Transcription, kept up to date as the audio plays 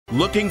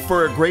Looking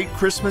for a great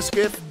Christmas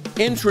gift?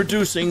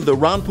 Introducing the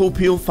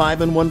Popeil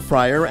 5-in-1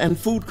 fryer and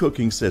food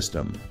cooking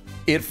system.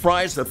 It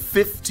fries a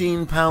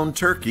 15-pound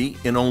turkey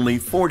in only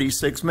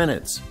 46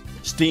 minutes.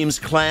 Steams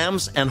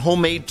clams and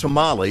homemade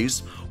tamales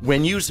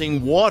when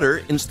using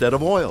water instead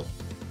of oil.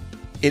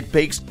 It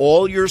bakes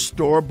all your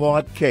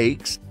store-bought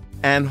cakes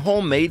and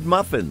homemade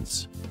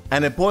muffins.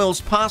 And it boils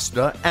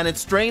pasta and it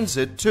strains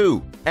it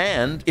too.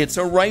 And it's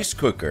a rice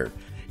cooker.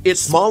 It's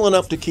small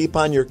enough to keep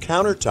on your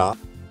countertop,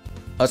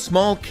 a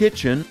small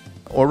kitchen,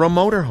 or a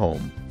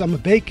motorhome. I'm a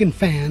bacon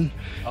fan.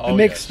 It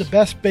makes the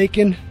best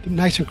bacon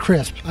nice and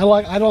crisp.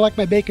 I don't like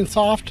my bacon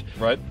soft.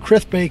 Right.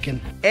 Crisp bacon.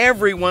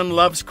 Everyone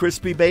loves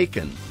crispy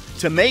bacon.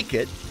 To make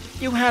it,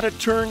 you had to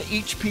turn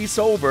each piece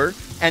over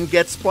and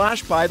get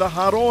splashed by the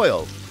hot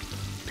oil.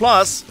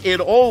 Plus,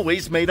 it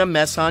always made a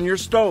mess on your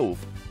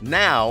stove.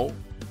 Now,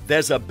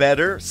 there's a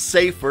better,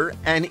 safer,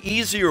 and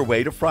easier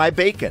way to fry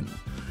bacon.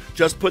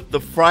 Just put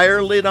the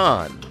fryer lid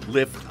on,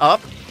 lift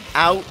up,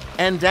 out,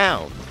 and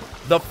down.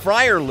 The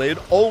fryer lid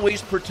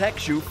always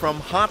protects you from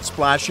hot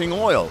splashing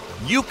oil.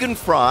 You can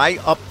fry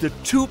up to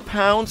 2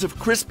 pounds of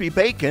crispy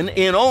bacon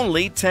in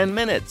only 10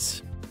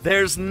 minutes.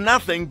 There's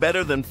nothing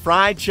better than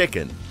fried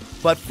chicken.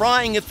 But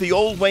frying it the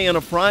old way in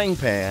a frying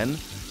pan,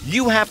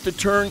 you have to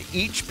turn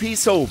each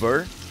piece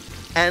over,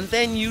 and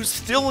then you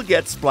still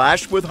get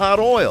splashed with hot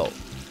oil.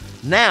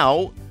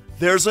 Now,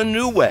 there's a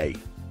new way.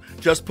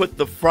 Just put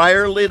the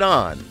fryer lid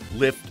on,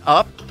 lift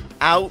up,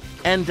 out,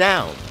 and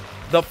down.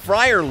 The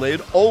fryer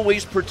lid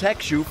always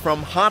protects you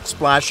from hot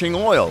splashing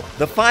oil.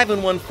 The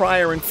 5-in-1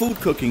 fryer and food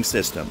cooking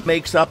system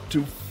makes up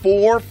to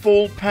 4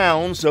 full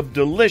pounds of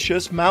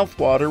delicious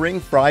mouth-watering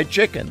fried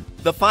chicken.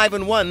 The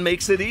 5-in-1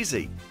 makes it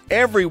easy.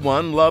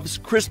 Everyone loves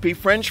crispy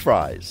French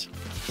fries,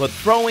 but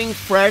throwing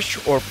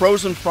fresh or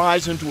frozen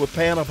fries into a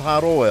pan of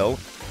hot oil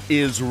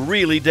is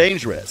really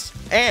dangerous.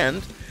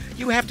 And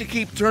you have to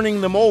keep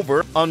turning them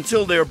over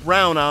until they're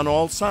brown on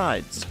all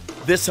sides.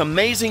 This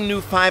amazing new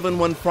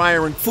 5-in-1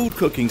 fryer and food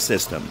cooking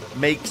system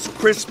makes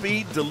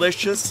crispy,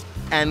 delicious,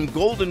 and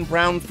golden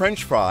brown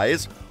French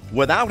fries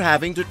without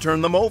having to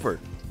turn them over.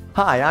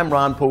 Hi, I'm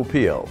Ron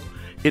Popeil.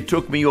 It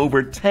took me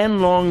over 10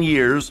 long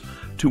years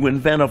to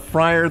invent a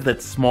fryer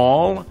that's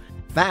small,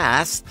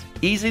 fast,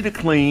 easy to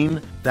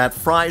clean, that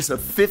fries a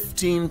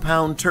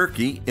 15-pound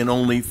turkey in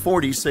only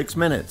 46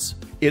 minutes.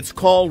 It's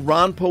called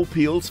Ron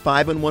Popeil's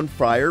 5-in-1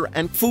 fryer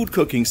and food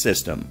cooking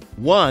system.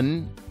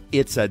 1,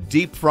 it's a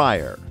deep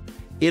fryer.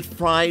 It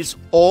fries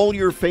all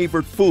your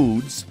favorite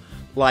foods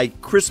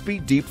like crispy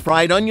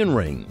deep-fried onion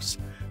rings,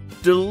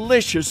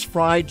 delicious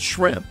fried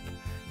shrimp,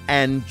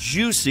 and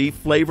juicy,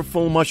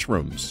 flavorful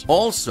mushrooms.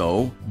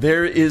 Also,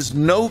 there is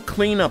no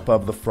cleanup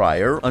of the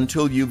fryer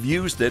until you've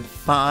used it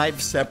 5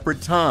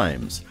 separate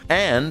times,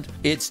 and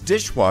it's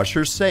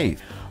dishwasher safe.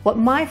 What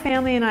my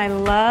family and I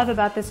love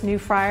about this new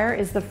fryer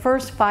is the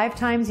first 5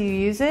 times you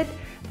use it,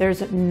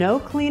 there's no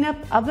cleanup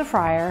of the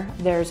fryer,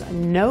 there's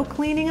no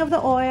cleaning of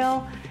the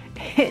oil.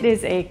 It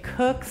is a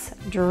cook's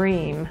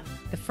dream.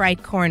 The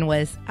fried corn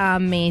was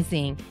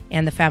amazing,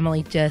 and the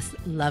family just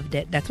loved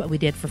it. That's what we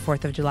did for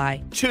 4th of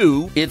July.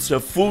 2, it's a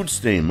food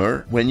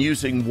steamer when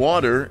using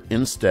water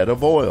instead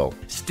of oil.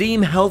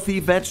 Steam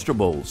healthy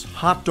vegetables,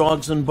 hot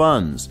dogs and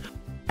buns,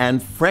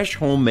 and fresh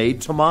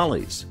homemade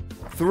tamales.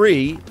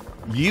 3,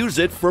 use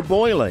it for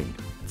boiling.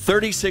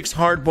 36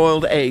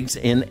 hard-boiled eggs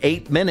in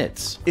 8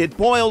 minutes. It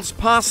boils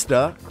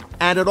pasta,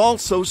 and it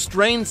also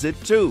strains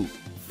it too.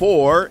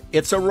 4,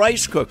 it's a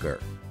rice cooker.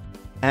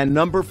 And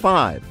number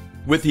 5,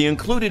 with the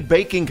included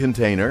baking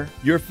container,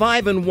 your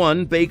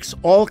 5-in-1 bakes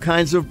all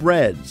kinds of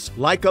breads,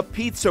 like a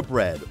pizza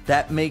bread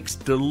that makes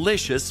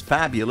delicious,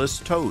 fabulous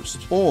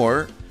toast.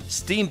 Or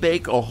steam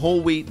bake a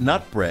whole wheat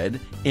nut bread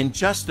in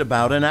just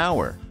about an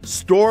hour.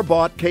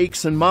 Store-bought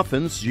cakes and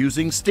muffins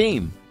using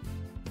steam.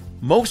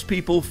 Most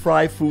people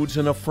fry foods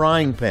in a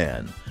frying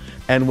pan.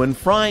 And when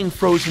frying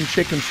frozen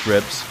chicken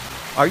strips,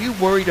 are you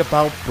worried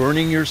about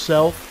burning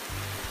yourself?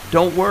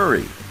 Don't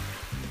worry.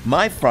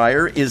 My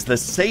fryer is the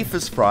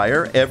safest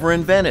fryer ever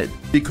invented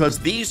because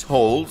these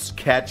holes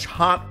catch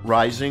hot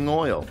rising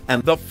oil.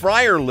 And the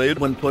fryer lid,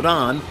 when put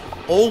on,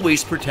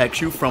 always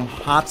protects you from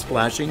hot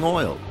splashing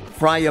oil.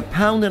 Fry 1.5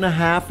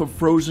 pounds of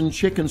frozen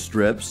chicken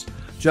strips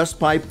just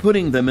by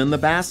putting them in the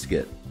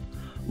basket.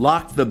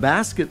 Lock the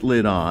basket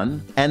lid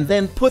on and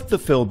then put the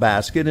fill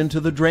basket into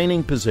the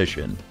draining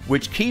position,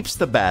 which keeps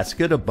the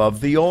basket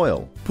above the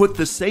oil. Put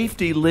the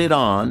safety lid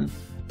on,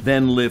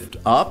 then lift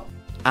up,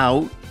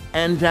 out,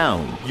 and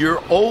down. You're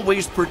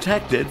always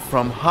protected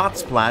from hot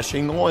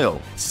splashing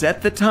oil.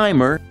 Set the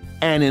timer,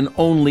 and in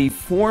only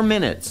 4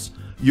 minutes,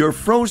 your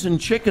frozen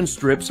chicken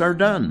strips are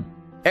done.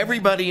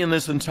 Everybody in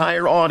this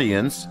entire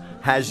audience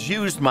has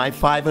used my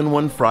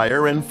 5-in-1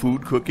 fryer and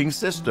food cooking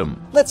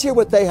system. Let's hear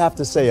what they have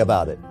to say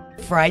about it.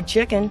 Fried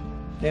chicken.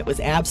 It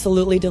was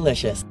absolutely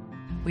delicious.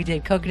 We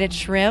did coconut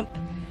shrimp,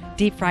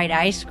 deep fried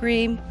ice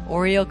cream,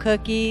 Oreo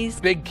cookies.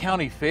 Big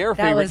county fair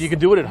favorite. You could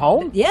do it at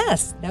home?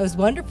 Yes, that was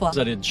wonderful.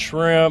 I did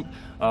shrimp,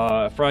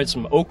 fried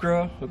some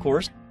okra, of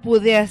course.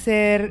 Pude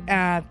hacer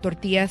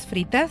tortillas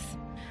fritas.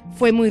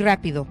 Fue muy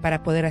rápido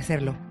para poder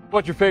hacerlo.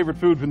 What's your favorite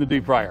food from the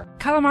deep fryer?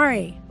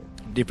 Calamari.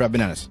 Deep fried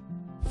bananas.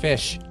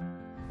 Fish.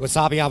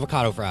 Wasabi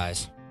avocado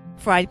fries.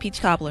 Fried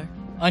peach cobbler.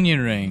 Onion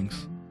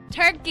rings.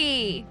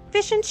 Turkey.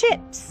 Fish and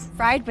chips.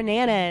 Fried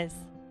bananas.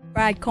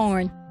 Fried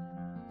corn.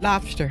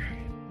 Lobster.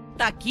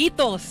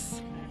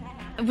 Taquitos.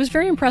 I was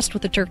very impressed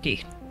with the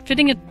turkey.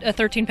 Fitting a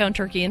 13-pound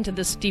turkey into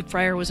this deep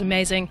fryer was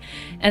amazing,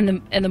 and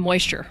the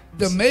moisture.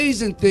 The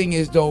amazing thing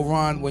is, though,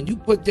 Ron, when you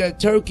put that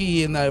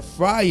turkey in that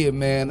fryer,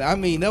 man, I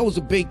mean, that was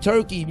a big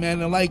turkey,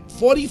 man. In like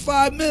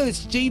 45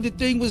 minutes, gee, the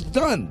thing was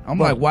done. I'm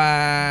like,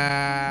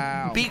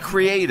 wow. Be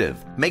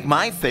creative. Make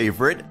my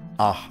favorite,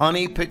 a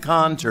honey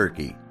pecan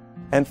turkey.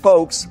 And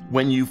folks,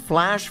 when you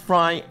flash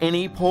fry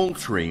any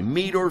poultry,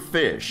 meat or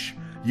fish,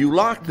 you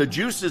lock the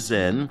juices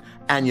in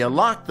and you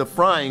lock the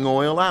frying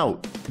oil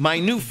out. My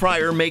new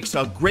fryer makes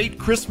a great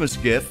Christmas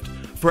gift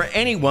for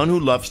anyone who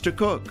loves to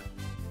cook.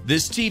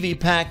 This TV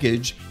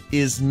package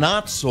is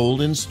not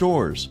sold in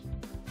stores.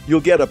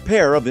 you'll get a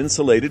pair of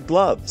insulated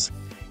gloves.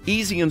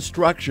 Easy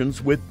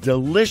instructions with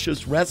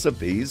delicious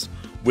recipes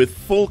with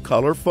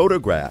full-color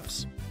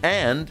photographs.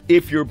 And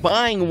if you're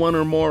buying one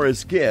or more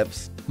as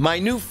gifts, my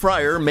new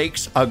fryer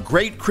makes a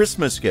great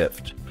Christmas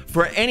gift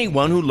for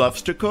anyone who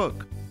loves to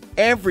cook.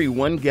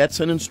 Everyone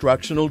gets an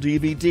instructional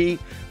DVD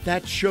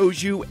that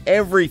shows you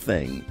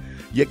everything.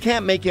 You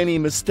can't make any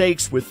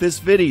mistakes with this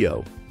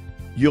video.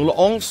 You'll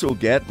also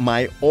get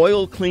my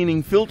oil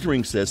cleaning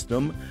filtering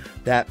system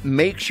that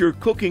makes your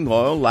cooking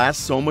oil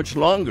last so much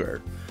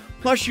longer.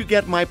 Plus you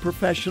get my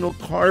professional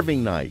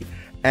carving knife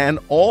and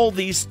all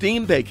these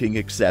steam baking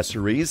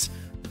accessories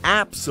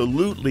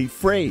absolutely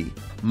free.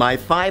 My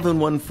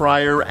 5-in-1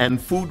 fryer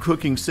and food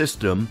cooking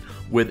system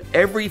with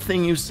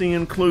everything you see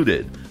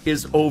included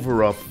is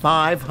over a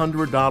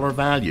 $500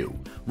 value.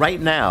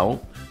 Right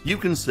now, you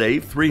can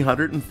save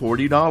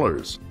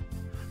 $340.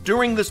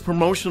 During this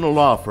promotional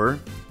offer,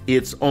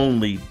 it's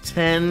only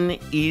 10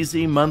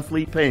 easy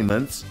monthly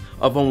payments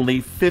of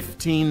only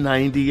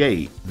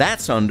 $15.98.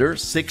 That's under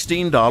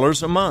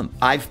 $16 a month.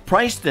 I've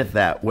priced it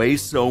that way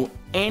so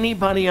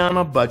anybody on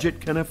a budget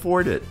can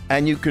afford it,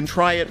 and you can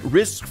try it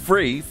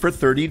risk-free for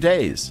 30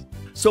 days.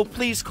 So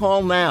please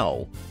call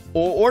now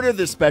or order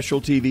the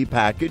special TV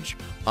package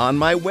on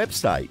my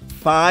website,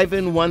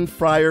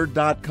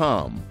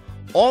 5in1fryer.com.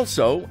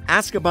 Also,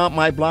 ask about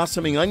my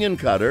blossoming onion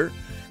cutter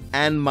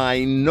and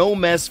my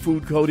no-mess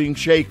food coating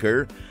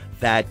shaker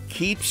that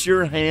keeps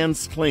your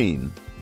hands clean.